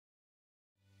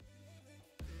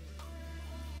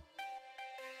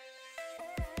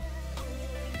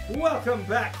Welcome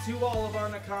back to all of our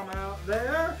Nakama out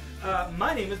there.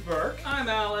 My name is Burke. I'm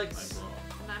Alex.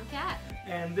 And I'm Kat.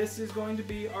 And this is going to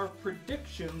be our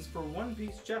predictions for One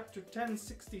Piece Chapter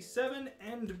 1067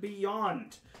 and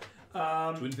beyond.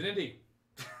 To infinity.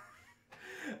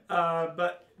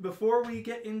 But before we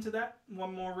get into that,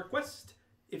 one more request.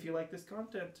 If you like this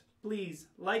content, please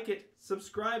like it,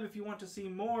 subscribe if you want to see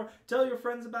more, tell your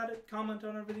friends about it, comment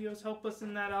on our videos, help us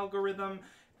in that algorithm,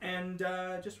 and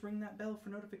just ring that bell for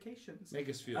notifications. Make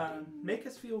us feel good. Make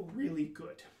us feel really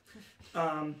good.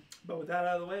 But with that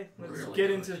out of the way, let's Really get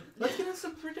good. into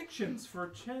some predictions for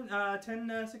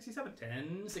 1067.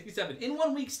 1067. In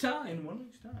 1 week's time. In 1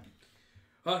 week's time.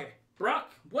 Okay.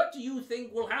 Brock, what do you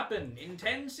think will happen in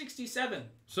 1067?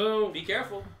 So Be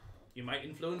careful. You might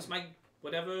influence my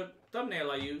whatever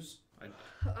thumbnail I use.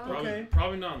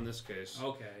 probably not in this case.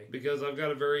 Okay. Because I've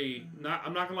got a very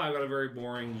I'm not gonna lie, I've got a very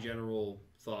boring general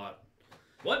thought.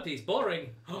 One Piece,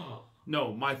 boring.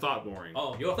 No, my thought boring.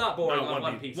 Oh, your thought boring Not on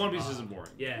One Piece. One Piece isn't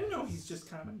boring. Yeah. You know he's just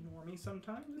kind of a normie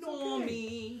sometimes. It's Normie.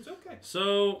 Okay. It's okay.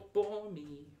 So Bore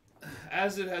me.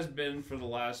 as it has been for the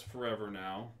last forever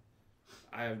now,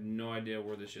 I have no idea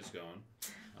where this shit's going.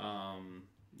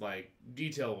 Like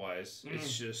detail wise,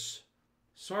 it's just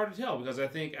hard to tell because I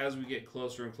think as we get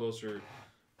closer and closer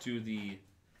to the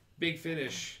big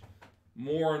finish,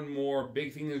 more and more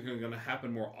big things are going to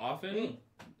happen more often,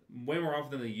 way more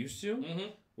often than they used to,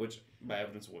 which by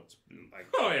evidence of what's been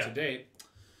like to date.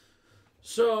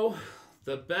 So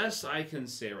the best I can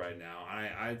say right now,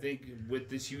 I think with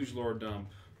this huge lore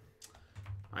dump,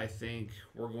 I think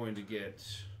we're going to get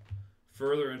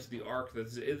further into the arc that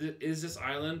is this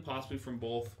island, possibly from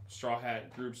both Straw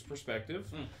Hat Group's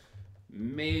perspective.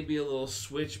 Maybe a little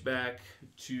switch back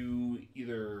to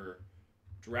either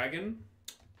Dragon,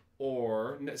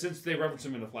 or since they reference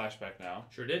him in a flashback now.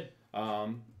 Sure did.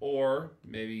 Or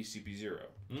maybe CP0.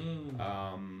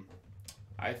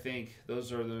 I think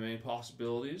those are the main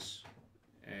possibilities,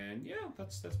 and yeah,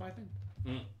 that's my thing.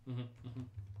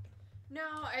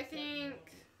 No, I think...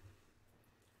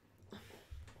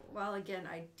 Well, again,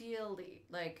 ideally,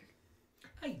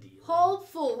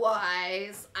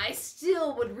 hopeful-wise, I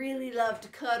still would really love to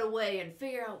cut away and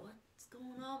figure out what's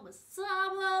going on with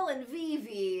Sabo and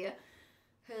Vivi.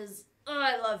 Because,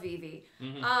 I love Vivi.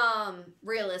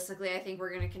 Realistically, I think we're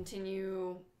going to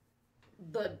continue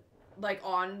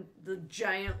on the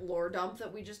giant lore dump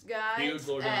that we just got. Huge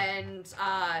lore dump. And,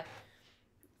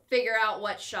 figure out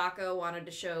what Shako wanted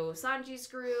to show Sanji's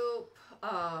group.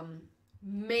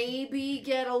 Maybe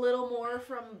get a little more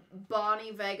from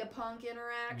Bonnie Vegapunk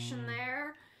interaction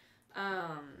there.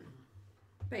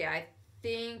 But yeah, I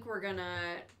think we're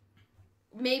gonna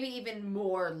maybe even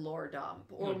more lore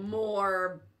dump or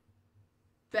more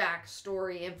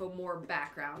backstory info, more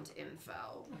background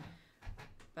info.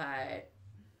 But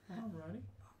Alrighty.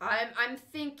 I'm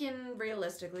thinking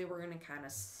realistically we're gonna kind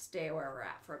of stay where we're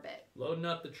at for a bit. Loading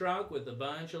up the trunk with a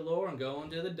bunch of lore and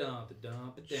going to the dump to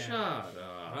dump it down. Shut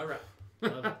up. All right.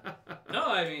 Love it. No,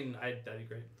 I mean, that'd be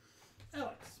great.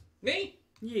 Alex. Me?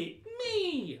 Yeah.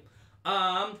 Me!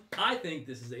 I think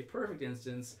this is a perfect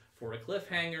instance for a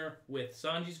cliffhanger with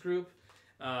Sanji's group.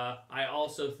 I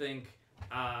also think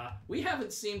we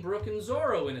haven't seen Brook and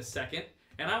Zoro in a second,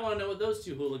 and I want to know what those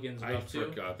two hooligans are I up to.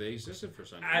 forgot they existed for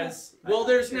Sunday.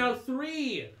 There's now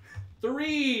three,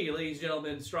 ladies and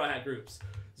gentlemen, Straw Hat groups.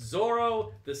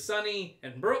 Zoro, the Sunny,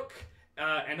 and Brook,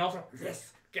 and also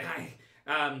this guy.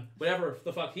 Whatever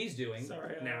the fuck he's doing.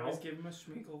 Sorry, I now. always give him a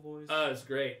Schmeagle voice. It's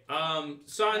great.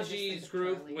 Sanji's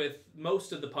group with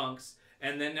most of the punks,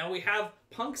 and then now we have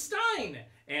Punkstein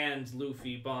and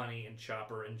Luffy, Bonnie, and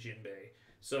Chopper, and Jinbei.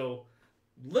 So,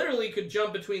 literally could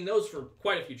jump between those for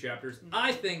quite a few chapters.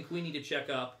 I think we need to check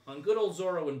up on good old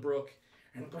Zoro and Brook,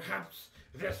 and perhaps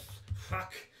this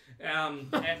fuck.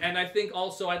 And I think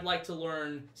also I'd like to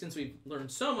learn, since we've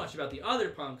learned so much about the other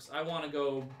punks, I want to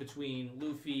go between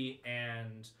Luffy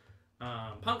and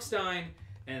Punkstein,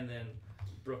 and then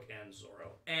Brook and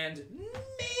Zoro. And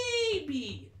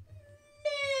maybe,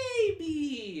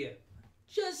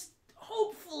 just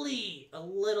hopefully, a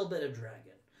little bit of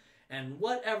Dragon. And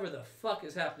whatever the fuck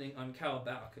is happening on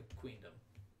Kawabaka Queendom.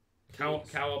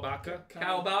 Kawabaka?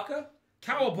 Kawabaka?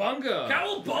 Cowabunga!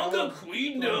 Cowabunga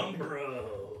Queendom,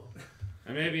 bro!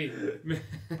 And maybe...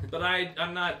 But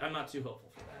I'm not too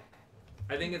hopeful for that.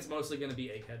 I think it's mostly going to be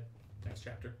Egghead next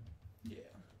chapter. Yeah.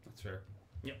 That's fair.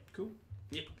 Yep. Cool.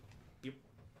 Yep.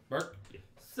 Mark? Yep.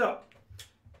 So,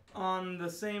 on the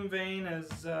same vein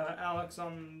as Alex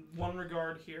on one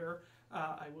regard here,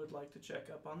 I would like to check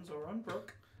up on Zoro and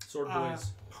Brook. Sword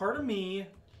Boys. Part of me,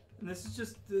 and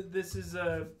this is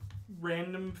a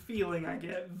random feeling I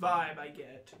get, vibe I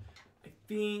get. I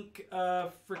think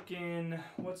freaking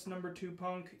what's number 2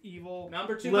 punk evil?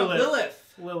 Number 2 Lilith.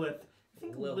 punk, Lilith. I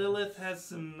think Lilith has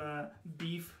some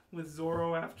beef with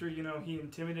Zoro after he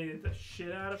intimidated the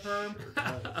shit out of her.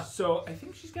 So I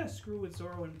think she's gonna screw with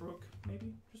Zoro and Brook,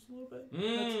 maybe just a little bit.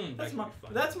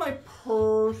 That's my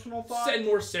personal thought. Send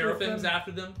more Seraphims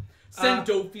after them. Send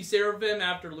Dofi Seraphim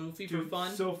after Luffy for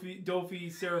fun.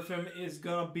 Dofi Seraphim is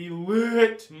gonna be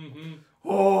lit. Mm-hmm.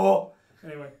 Oh.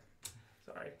 Anyway,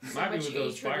 sorry. So much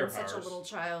hatred in such a little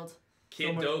child.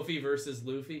 Kid Dofi versus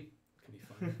Luffy. Could be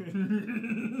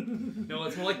fun. No,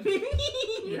 it's more like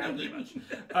yeah, pretty much.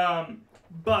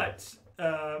 But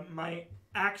my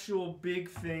actual big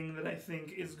thing that I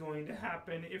think is going to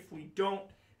happen if we don't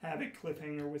have a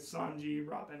cliffhanger with Sanji,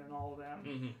 Robin, and all of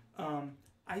them,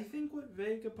 I think what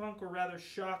Vegapunk, or rather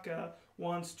Shaka,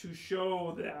 wants to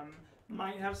show them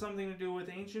might have something to do with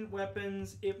ancient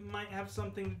weapons. It might have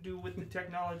something to do with the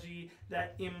technology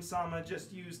that Im-sama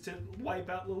just used to wipe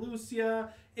out Leloucia.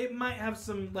 It might have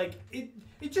some,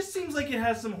 it just seems like it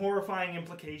has some horrifying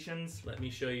implications. Let me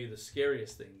show you the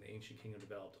scariest thing the Ancient Kingdom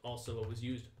developed. Also, what was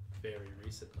used very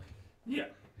recently. Yeah.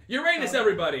 Uranus,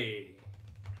 everybody!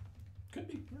 Could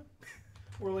be, yeah.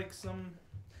 Or like some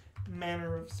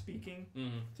manner of speaking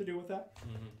to do with that.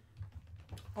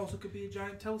 Also could be a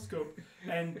giant telescope.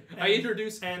 And I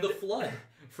introduced the Flood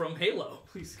from Halo.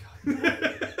 Please, God.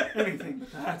 Anything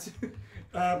but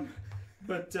that.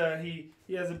 But he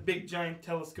has a big giant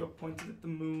telescope pointed at the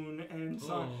moon, and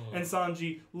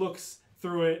Sanji looks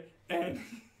through it and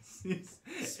sees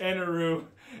Eneru,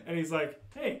 and he's like,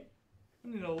 hey, I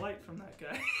need a light from that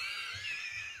guy.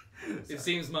 It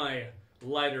seems my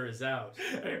lighter is out.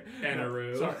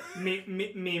 Eneru. Sorry.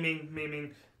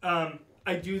 Memeing.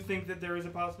 I do think that there is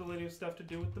a possibility of stuff to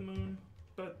do with the moon,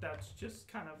 but that's just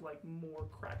kind of like more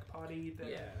crackpotty than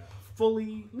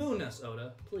fully. Moon us,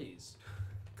 Oda, please.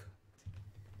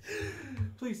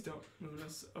 Please don't moon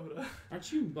us, Oda.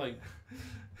 Aren't you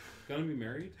gonna be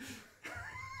married?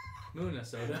 Moon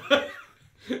us, Oda.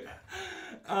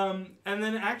 And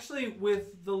then actually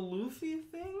with the Luffy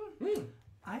thing,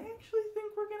 I actually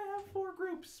think we're gonna have 4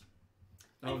 groups.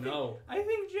 I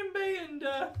think Jinbei and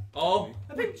Bonnie.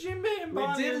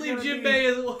 We did leave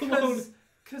Jinbei alone.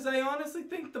 Because I honestly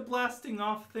think the blasting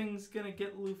off thing's gonna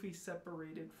get Luffy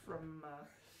separated from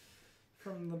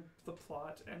the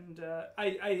plot, and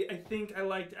I think I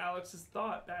liked Alex's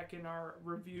thought back in our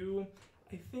review.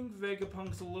 I think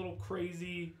Vegapunk's a little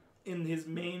crazy in his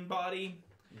main body,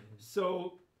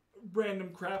 so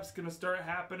random crap's gonna start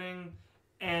happening,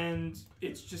 and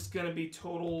it's just gonna be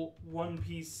total One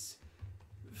Piece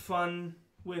fun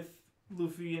with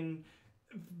Luffy and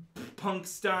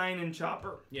Punkstein and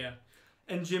Chopper. Yeah.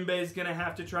 And Jinbei's gonna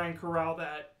have to try and corral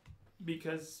that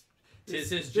because it's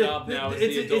his job now.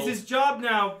 It's his job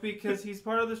now because he's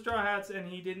part of the Straw Hats and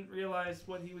he didn't realize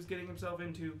what he was getting himself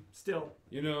into still.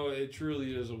 It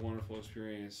truly is a wonderful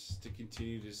experience to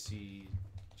continue to see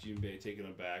Jinbei taken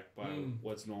aback by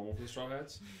what's normal for the Straw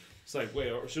Hats. It's like,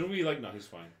 wait, shouldn't we no, he's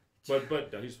fine.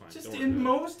 But no, he's fine. Just in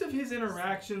most of his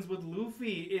interactions with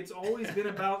Luffy, it's always been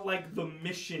about the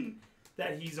mission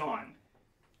that he's on.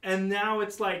 And now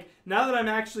it's now that I'm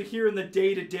actually here in the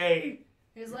day-to-day,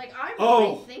 he's like, I'm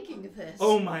rethinking this.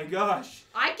 Oh my gosh.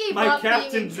 I gave my up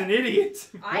captain's an idiot.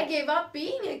 I gave up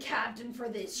being a captain for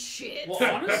this shit.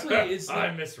 Well, honestly, it's I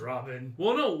miss Robin.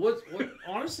 Well, no, what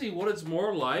honestly, what it's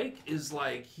more like is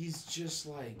he's just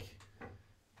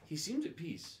he seems at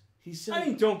peace.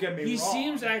 Don't get me wrong. He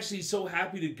seems actually so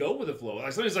happy to go with the flow.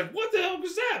 Somebody's like, what the hell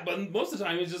was that? But most of the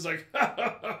time, he's just like,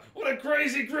 what a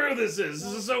crazy crew this is.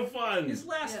 This is so fun. His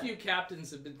last few captains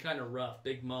have been kind of rough.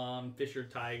 Big Mom, Fisher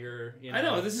Tiger. I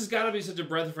know. This has got to be such a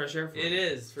breath of fresh air for him. It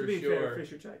is, for to be sure. Fair,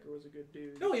 Fisher Tiger was a good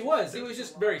dude. No, he was. He was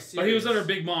just very serious. But he was under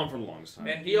Big Mom for the longest time.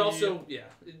 And he also,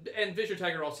 and Fisher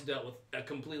Tiger also dealt with a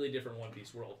completely different One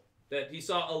Piece world that he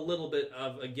saw a little bit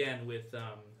of again with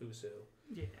Who's Who.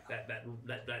 Yeah.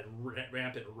 That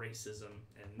rampant racism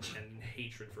and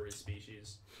hatred for his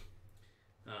species.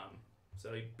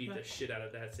 So he beat the shit out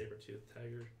of that saber-toothed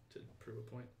tiger to prove a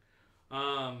point.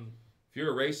 If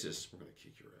you're a racist, we're gonna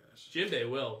kick your ass. Jinbei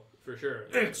will, for sure.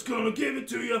 It's gonna give it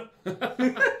to you.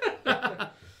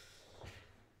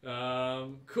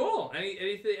 Cool.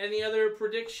 Any other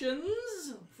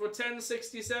predictions for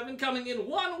 1067 coming in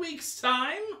 1 week's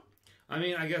time?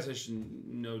 I guess I should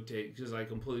notate because I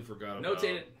completely forgot about.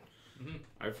 Notate it.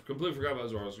 I completely forgot about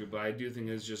Zoro's group, but I do think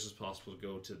it's just as possible to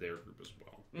go to their group as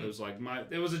well. It was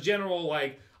it was a general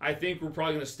I think we're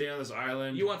probably gonna stay on this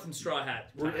island. You want some Straw Hat?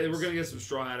 We're gonna get some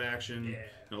Straw Hat action.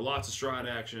 Yeah. Lots of Straw Hat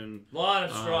action. A lot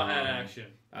of Straw Hat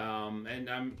action. And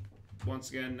I'm once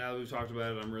again now that we've talked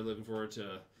about it, I'm really looking forward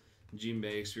to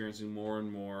Jinbei experiencing more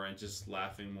and more and just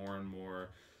laughing more and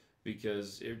more,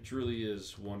 because it truly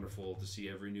is wonderful to see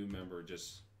every new member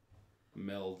just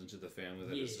meld into the family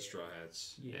that is the Straw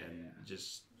Hats. Yeah. And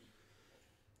just...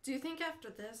 Do you think after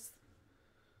this...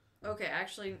 Okay,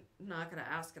 actually, not going to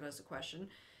ask it as a question.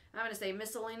 I'm going to say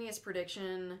miscellaneous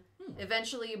prediction.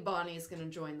 Eventually, Bonnie's going to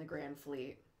join the Grand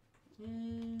Fleet.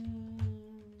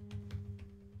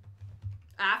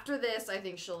 After this, I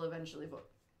think she'll eventually vote.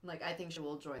 Like, I think she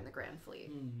will join the Grand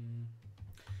Fleet.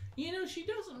 You know, she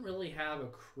doesn't really have a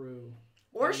crew.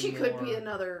 Or she could anymore. be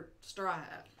another Straw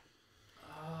Hat.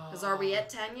 Because are we at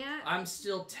 10 yet? I'm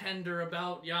still tender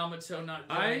about Yamato not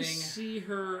joining.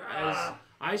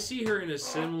 I see her in a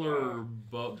similar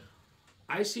boat.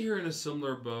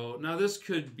 Now this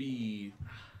could be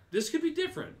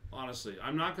different, honestly.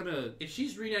 I'm not gonna... If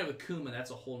she's reunited with Kuma,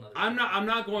 that's a whole nother I'm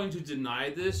not going to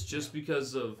deny this just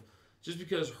because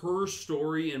her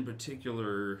story in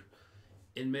particular,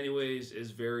 in many ways,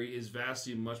 is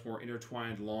vastly much more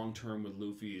intertwined long term with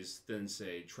Luffy's than,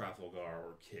 say, Trafalgar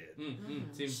or Kid.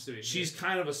 Seems to be. She's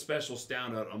kind of a special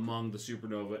standout among the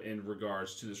Supernova in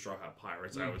regards to the Straw Hat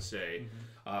Pirates, I would say.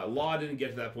 Law didn't get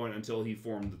to that point until he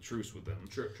formed the truce with them.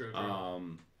 True.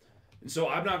 And so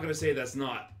I'm not going to say that's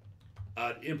not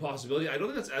an impossibility. I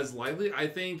don't think that's as likely. I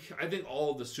think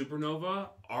all of the Supernova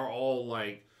are all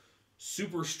like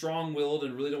super strong-willed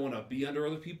and really don't want to be under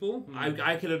other people.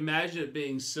 I could imagine it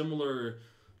being similar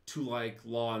to like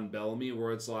Law and Bellamy,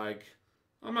 where it's like,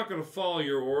 I'm not going to follow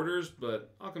your orders,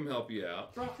 but I'll come help you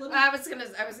out. I was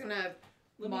gonna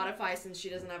modify, since she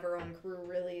doesn't have her own crew,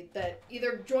 really, that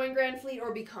either join Grand Fleet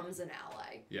or becomes an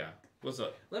ally. Yeah. What's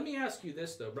up? Let me ask you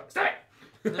this, though, Brock. Stop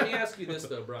it! Let me ask you this,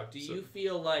 though, Brock. Do you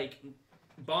feel like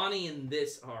Bonnie in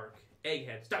this arc,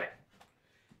 Egghead, stop it!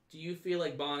 Do you feel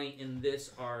like Bonnie in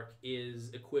this arc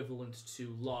is equivalent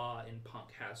to Law in Punk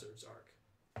Hazard's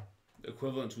arc?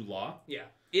 Equivalent to Law? Yeah.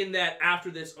 In that after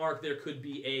this arc, there could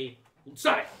be a...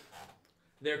 Stop it!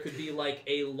 There could be, like,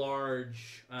 a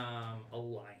large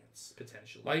alliance,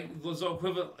 potentially. Like, so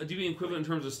equivalent... Do you mean equivalent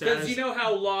in terms of status? Because you know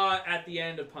how Law, at the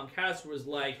end of Punk Hazard, was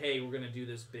like, hey, we're going to do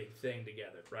this big thing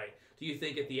together, right? Do you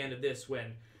think at the end of this,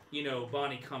 when... you know,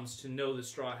 Bonnie comes to know the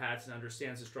Straw Hats and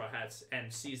understands the Straw Hats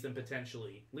and sees them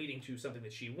potentially leading to something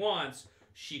that she wants,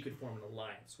 she could form an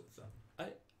alliance with them.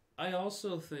 I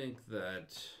also think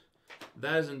that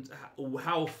isn't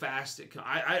how fast it comes.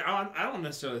 I don't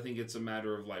necessarily think it's a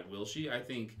matter of, like, will she? I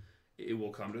think it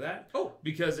will come to that. Oh.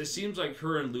 Because it seems like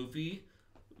her and Luffy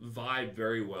vibe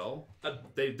very well.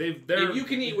 They're... You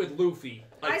can eat with Luffy.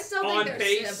 Like, I still think they're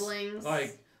pace, siblings.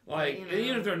 Like, you know.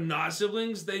 even if they're not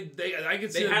siblings, I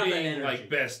could see them being like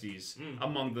besties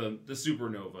among the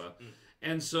Supernova,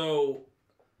 and so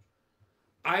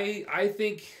I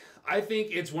think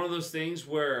it's one of those things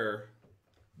where,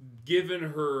 given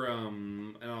her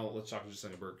and let's talk just a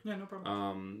second, Burke. Yeah, no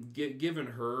problem. Given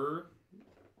her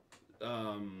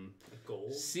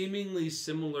seemingly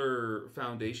similar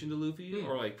foundation to Luffy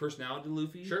or like personality to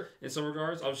Luffy, sure, in some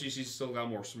regards. Obviously, she's still got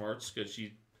more smarts because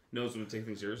she knows when to take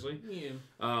things seriously. Yeah.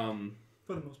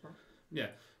 For the most part. Yeah.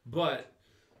 But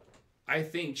I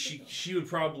think she would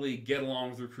probably get along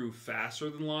with her crew faster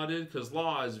than Law did, because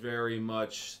Law is very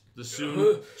much the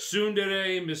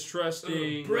tsundere,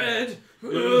 mistrusting. Bread.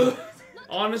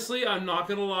 Honestly, I'm not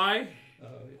going to lie.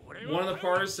 One of the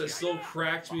parts that still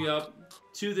cracks me up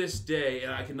to this day,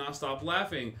 and I cannot stop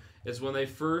laughing, is when he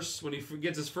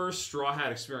gets his first Straw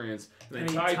Hat experience, and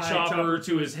they tie Chopper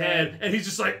to his head, and he's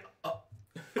just like...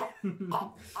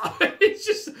 it's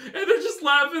just, and they're just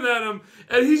laughing at him,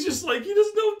 and he's just like, he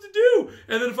doesn't know what to do.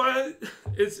 And then finally,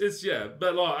 it's yeah.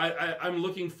 But Law, I'm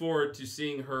looking forward to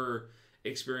seeing her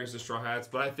experience the Straw Hats,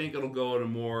 but I think it'll go at a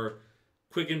more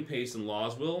quickened pace than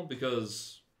Law's will,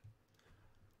 because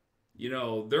you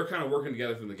know they're kind of working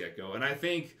together from the get-go, and I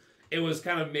think it was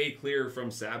kind of made clear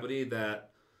from Sabati that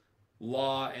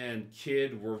Law and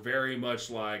Kid were very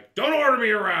much like, don't order me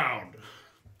around.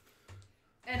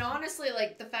 And honestly,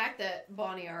 like, the fact that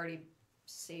Bonnie already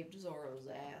saved Zoro's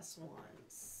ass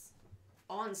once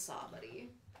on Sabati.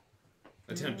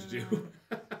 Attempted to.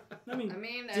 I mean,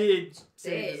 did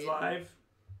save his life.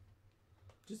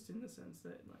 Just in the sense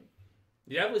that, like...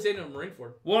 Yeah, I was in a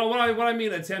Marineford. Well, what I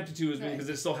mean attempted to is because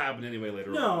it still happened anyway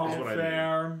later on. No,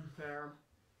 fair.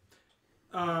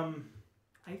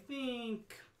 I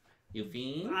think...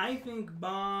 I think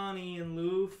Bonnie and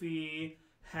Luffy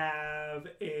have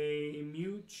a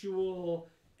mutual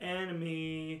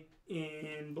enemy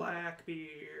in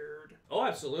Blackbeard. Oh,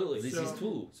 absolutely. This is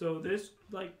true. So this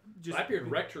like just Blackbeard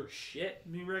wrecked her shit.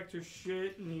 He wrecked her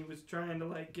shit, and he was trying to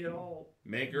like get all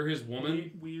Make her his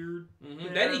woman. weird.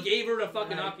 Mm-hmm. Then he gave her to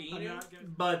fucking Akainu.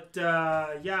 But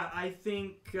yeah, I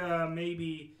think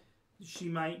maybe she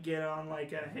might get on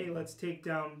like a hey, let's take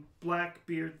down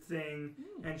Blackbeard thing,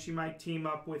 and she might team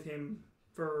up with him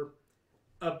for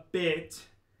a bit,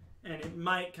 and it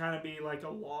might kind of be like a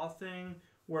law thing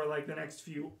where like the next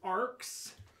few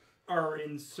arcs are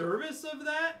in service of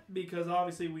that, because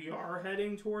obviously we are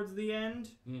heading towards the end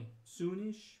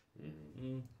soonish.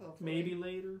 Maybe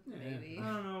later. Maybe. I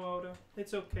don't know, Oda.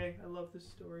 It's okay. I love this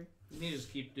story. You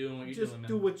just keep doing what you're Just doing, man.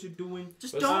 do what you're doing.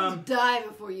 Just don't die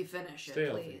before you finish it, stay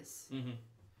healthy. please. Mm-hmm.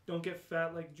 Don't get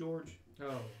fat like George.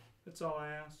 Oh. That's all I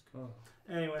ask. Oh.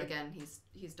 Anyway. Again,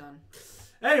 he's done.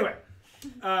 Anyway.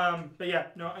 But yeah,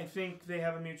 no, I think they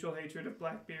have a mutual hatred of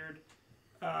Blackbeard.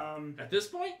 At this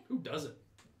point, who doesn't?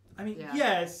 I mean, Yeah.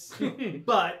 yes,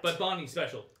 but Bonnie's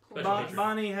special.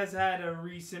 Bonnie has had a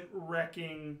recent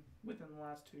wrecking within the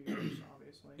last 2 years,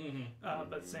 obviously. Mm-hmm.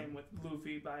 But same with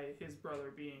Luffy by his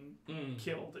brother being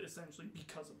killed essentially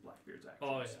because of Blackbeard's actions.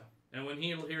 Oh yeah. And when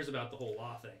he hears about the whole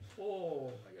law thing,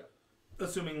 oh my god.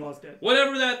 Assuming Law's dead.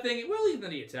 Whatever that thing. Well, even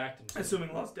then he attacked him. So.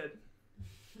 Assuming Law's dead.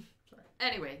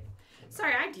 Anyway,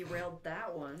 sorry I derailed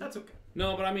that one. That's okay.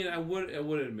 No, but I mean, I would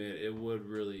admit it would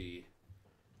really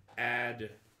add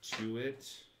to it,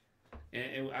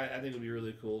 and I think it would be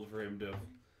really cool for him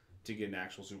to get an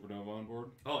actual supernova on board.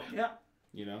 Oh Yeah.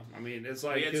 You know, I mean, it's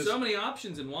like we had so many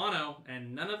options in Wano,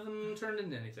 and none of them turned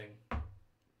into anything.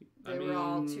 They were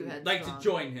all too headstrong. Like to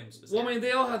join him specifically. Well, I mean,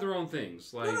 they all have their own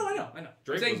things. Like, No, I know.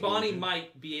 Drake I'm saying was Bonnie going to.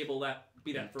 might be able to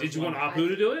be that first. Did you one. want Apu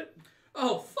to do it?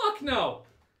 Oh fuck no!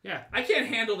 Yeah. I can't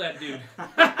handle that dude.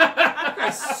 That guy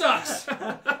sucks.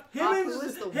 Apu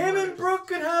is the Him and worst. Brooke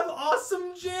could have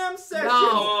awesome jam sessions.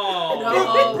 Oh,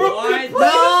 No. Brooke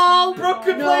what? Brooke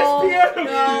could No. play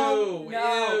piano.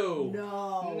 No.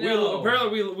 No. No.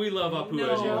 Apparently, we love Apu,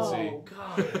 as you can see. Oh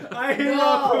god. I hate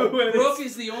No. Apu. And Brooke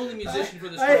is the only musician for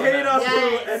this. I hate Apu.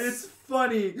 Apu, Yes. and it's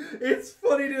funny. It's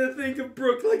funny to think of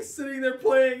Brooke like sitting there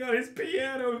playing on his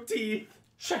piano teeth.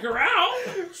 Check her out.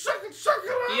 Check it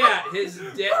out. Yeah,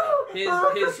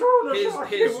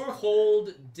 his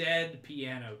cold dead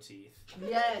piano teeth.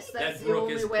 Yes, that's That the Brooke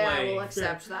only is way I playing. will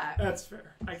accept that. That's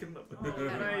fair. I can live with that. Oh,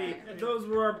 Alright, okay. and those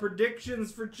were our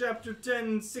predictions for Chapter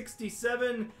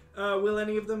 1067. Will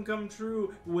any of them come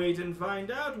true? Wait and find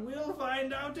out. We'll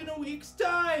find out in a week's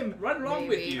time. Right along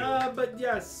with Maybe. you. But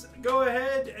yes, go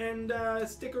ahead and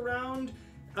stick around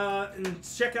and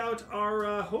check out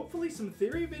our hopefully some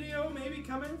theory video maybe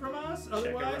coming from us.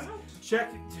 Otherwise, check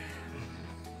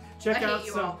I out hate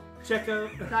you some. all. Check out.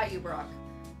 Not you, Brock.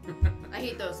 I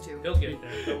hate those two. He'll get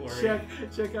there. Don't worry.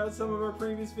 Check out some of our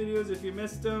previous videos if you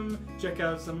missed them. Check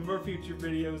out some of our future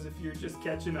videos if you're just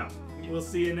catching up. We'll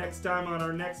see you next time on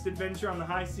our next adventure on the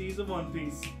high seas of One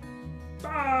Piece.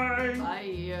 Bye!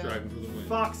 Bye. Driving for the win.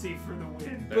 Foxy for the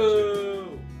win. That's it. Boo.